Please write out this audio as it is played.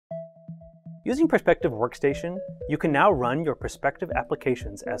Using Perspective Workstation, you can now run your Perspective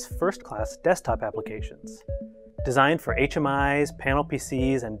applications as first-class desktop applications. Designed for HMIs, panel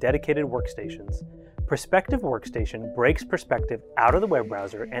PCs, and dedicated workstations, Perspective Workstation breaks Perspective out of the web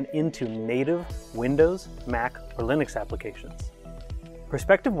browser and into native Windows, Mac, or Linux applications.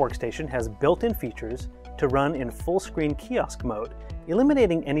 Perspective Workstation has built-in features to run in full-screen kiosk mode,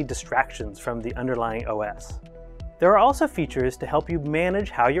 eliminating any distractions from the underlying OS. There are also features to help you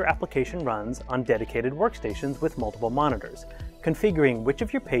manage how your application runs on dedicated workstations with multiple monitors, configuring which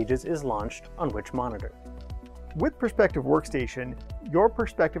of your pages is launched on which monitor. With Perspective Workstation, your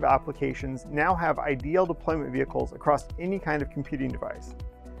Perspective applications now have ideal deployment vehicles across any kind of computing device.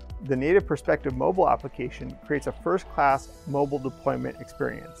 The native Perspective mobile application creates a first-class mobile deployment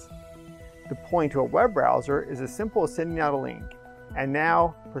experience. Deploying to a web browser is as simple as sending out a link. And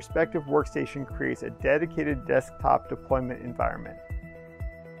now, Perspective Workstation creates a dedicated desktop deployment environment.